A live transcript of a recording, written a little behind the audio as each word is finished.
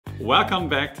Welcome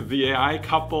back to the AI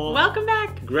couple. Welcome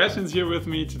back. Gretchen's here with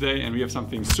me today and we have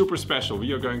something super special.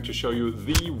 We are going to show you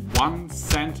the one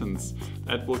sentence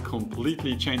that will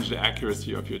completely change the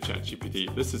accuracy of your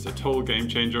ChatGPT. This is a total game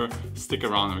changer. Stick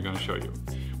around and we're going to show you.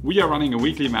 We are running a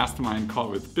weekly mastermind call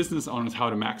with business owners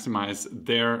how to maximize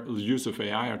their use of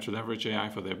AI or to leverage AI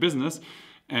for their business.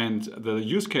 And the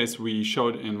use case we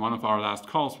showed in one of our last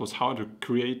calls was how to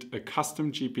create a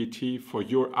custom GPT for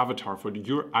your avatar, for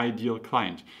your ideal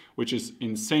client, which is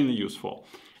insanely useful.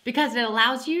 Because it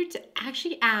allows you to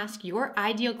actually ask your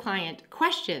ideal client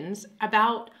questions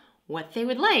about what they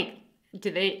would like.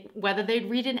 Whether they'd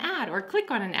read an ad or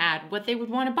click on an ad, what they would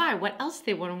want to buy, what else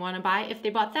they would want to buy if they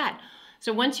bought that.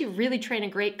 So once you really train a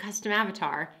great custom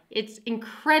avatar, it's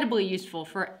incredibly useful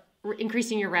for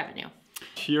increasing your revenue.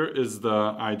 Here is the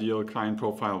ideal client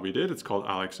profile we did. It's called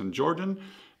Alex and Jordan.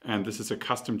 And this is a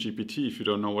custom GPT. If you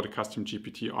don't know what a custom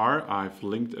GPT are, I've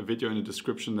linked a video in the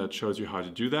description that shows you how to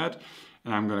do that.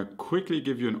 And I'm going to quickly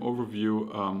give you an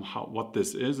overview what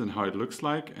this is and how it looks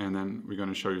like. And then we're going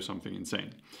to show you something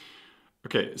insane.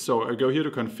 Okay, so I go here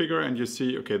to configure and you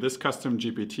see, okay, this custom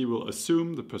GPT will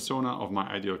assume the persona of my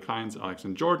ideal clients, Alex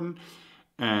and Jordan.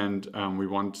 And we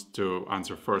want to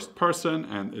answer first person,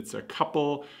 and it's a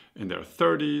couple in their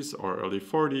 30s or early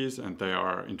 40s, and they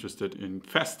are interested in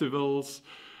festivals.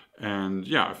 And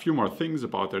yeah, a few more things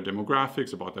about their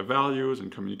demographics, about their values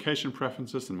and communication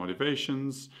preferences and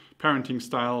motivations, parenting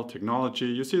style, technology.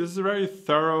 You see, this is a very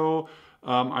thorough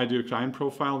ideal client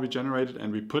profile we generated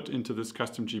and we put into this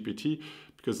custom GPT,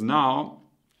 because now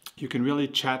you can really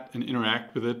chat and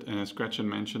interact with it, and as Gretchen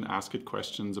mentioned, ask it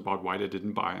questions about why they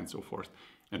didn't buy and so forth.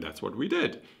 And that's what we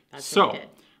did. So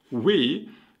we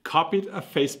copied a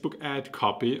Facebook ad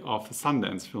copy of the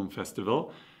Sundance Film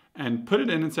Festival and put it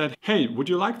in and said, hey, would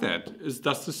you like that? Does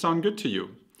this sound good to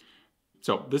you?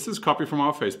 So this is copy from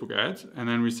our Facebook ad. And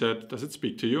then we said, does it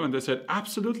speak to you? And they said,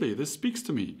 absolutely, this speaks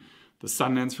to me. The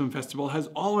Sundance Film Festival has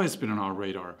always been on our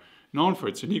radar, known for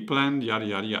its unique blend, yada,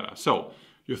 yada, yada. So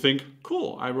you think,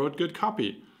 cool, I wrote good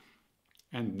copy.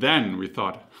 And then we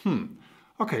thought,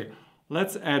 okay,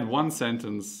 let's add one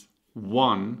sentence,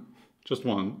 just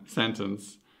one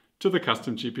sentence to the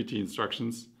custom GPT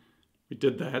instructions. We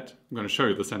did that. I'm going to show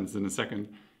you the sentence in a second.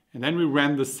 And then we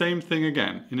ran the same thing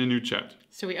again in a new chat.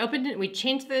 So we opened it, we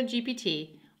changed the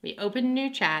GPT, we opened a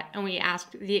new chat, and we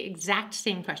asked the exact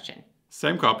same question.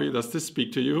 Same copy. Does this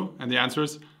speak to you? And the answer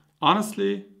is,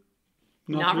 honestly,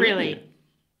 not really.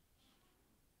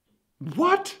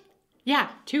 What? Yeah,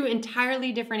 two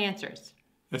entirely different answers.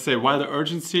 They say, while the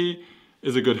urgency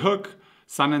is a good hook,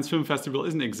 Sundance Film Festival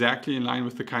isn't exactly in line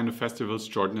with the kind of festivals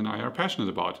Jordan and I are passionate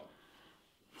about.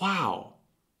 Wow.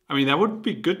 I mean, that would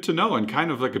be good to know and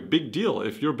kind of like a big deal.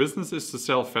 If your business is to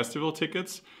sell festival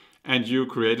tickets and you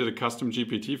created a custom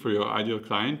GPT for your ideal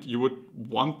client, you would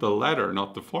want the latter,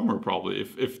 not the former probably,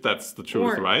 if that's the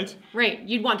truth, right? Right,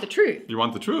 you'd want the truth. You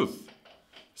want the truth.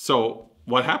 So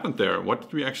what happened there? What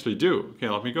did we actually do? Okay,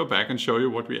 let me go back and show you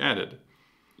what we added.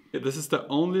 This is the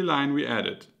only line we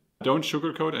added. Don't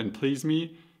sugarcoat and please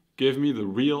me, give me the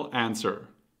real answer.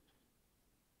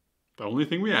 The only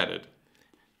thing we added.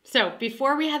 So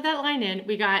before we had that line in,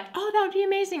 we got, oh, that would be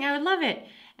amazing, I would love it.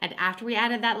 And after we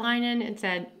added that line in, it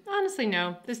said, honestly,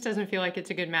 no, this doesn't feel like it's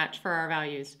a good match for our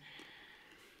values.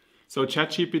 So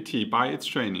ChatGPT, by its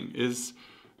training, is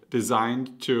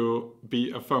designed to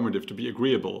be affirmative, to be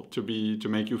agreeable, to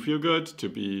make you feel good, to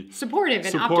be supportive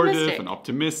and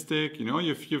optimistic. You know,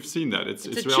 you've seen that. It's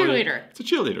a cheerleader. It's a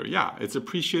cheerleader, yeah. It's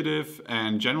appreciative,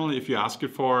 and generally, if you ask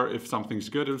it if something's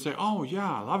good, it'll say, "Oh yeah,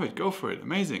 I love it, go for it,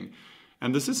 amazing."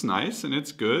 And this is nice and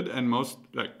it's good and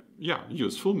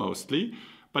useful mostly.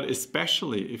 But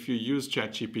especially if you use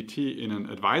ChatGPT in an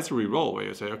advisory role where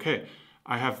you say, "Okay,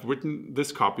 I have written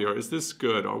this copy, or is this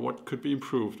good, or what could be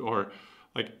improved, or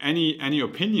like any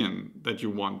opinion that you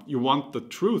want the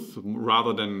truth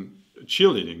rather than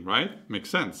cheerleading," right? Makes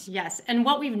sense. Yes, and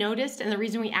what we've noticed, and the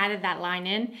reason we added that line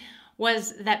in,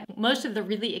 was that most of the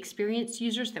really experienced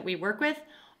users that we work with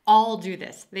all do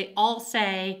this. They all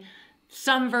say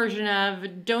some version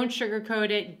of, don't sugarcoat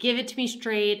it, give it to me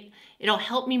straight. It'll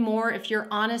help me more if you're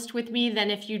honest with me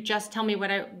than if you just tell me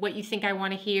what you think I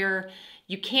want to hear.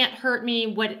 You can't hurt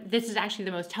me. This is actually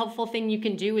the most helpful thing you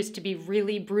can do, is to be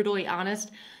really brutally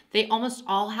honest. They almost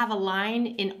all have a line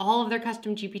in all of their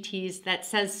custom GPTs that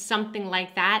says something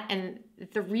like that. And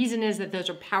the reason is that those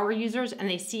are power users and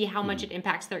they see how much it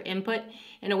impacts their input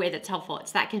in a way that's helpful.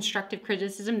 It's that constructive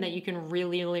criticism that you can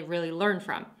really, really learn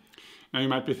from. Now you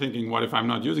might be thinking, what if I'm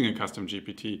not using a custom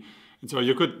GPT? And so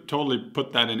you could totally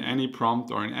put that in any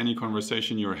prompt or in any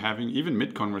conversation you're having, even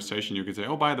mid-conversation, you could say,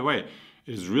 oh, by the way,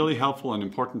 It is really helpful and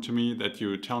important to me that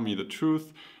you tell me the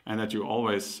truth and that you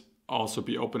always also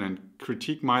be open and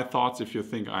critique my thoughts if you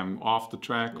think I'm off the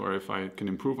track or if I can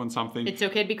improve on something. It's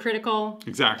okay to be critical.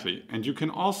 Exactly. And you can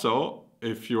also,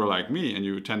 if you're like me and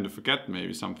you tend to forget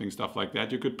maybe stuff like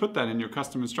that, you could put that in your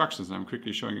custom instructions. And I'm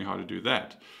quickly showing you how to do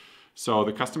that. So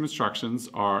the custom instructions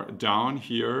are down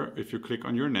here. If you click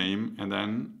on your name and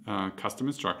then custom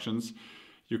instructions,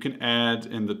 you can add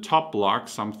in the top block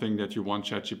something that you want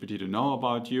ChatGPT to know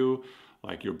about you,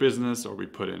 like your business, or we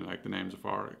put in like the names of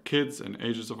our kids and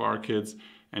ages of our kids.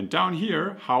 And down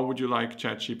here, how would you like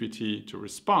ChatGPT to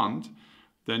respond?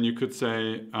 Then you could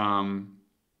say,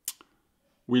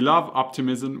 we love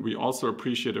optimism. We also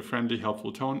appreciate a friendly,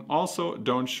 helpful tone. Also,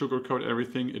 don't sugarcoat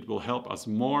everything. It will help us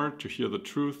more to hear the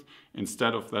truth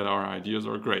instead of that our ideas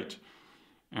are great.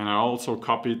 And I also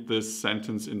copied this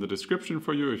sentence in the description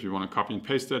for you. If you want to copy and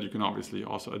paste that, you can obviously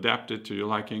also adapt it to your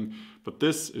liking. But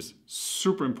this is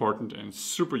super important and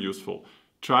super useful.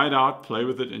 Try it out, play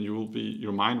with it, and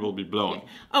your mind will be blown. Yeah.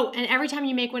 Oh, and every time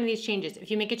you make one of these changes, if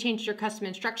you make a change to your custom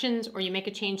instructions or you make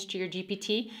a change to your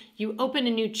GPT, you open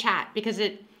a new chat because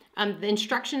the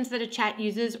instructions that a chat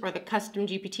uses or the custom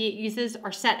GPT it uses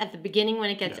are set at the beginning when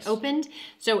it gets opened.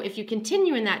 So if you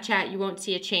continue in that chat, you won't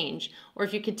see a change. Or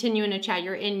if you continue in a chat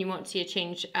you're in, you won't see a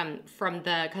change from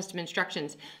the custom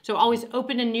instructions. So always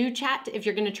open a new chat if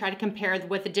you're going to try to compare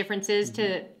what the difference is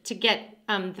to get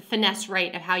the finesse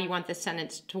right of how you want this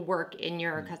sentence to work in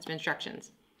your custom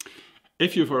instructions.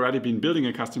 If you've already been building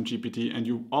a custom GPT and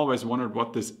you always wondered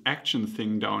what this action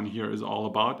thing down here is all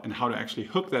about and how to actually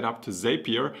hook that up to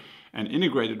Zapier and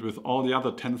integrate it with all the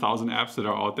other 10,000 apps that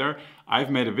are out there,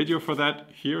 I've made a video for that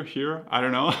here, I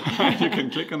don't know. You can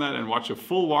click on that and watch a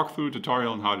full walkthrough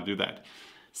tutorial on how to do that.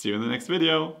 See you in the next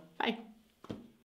video. Bye.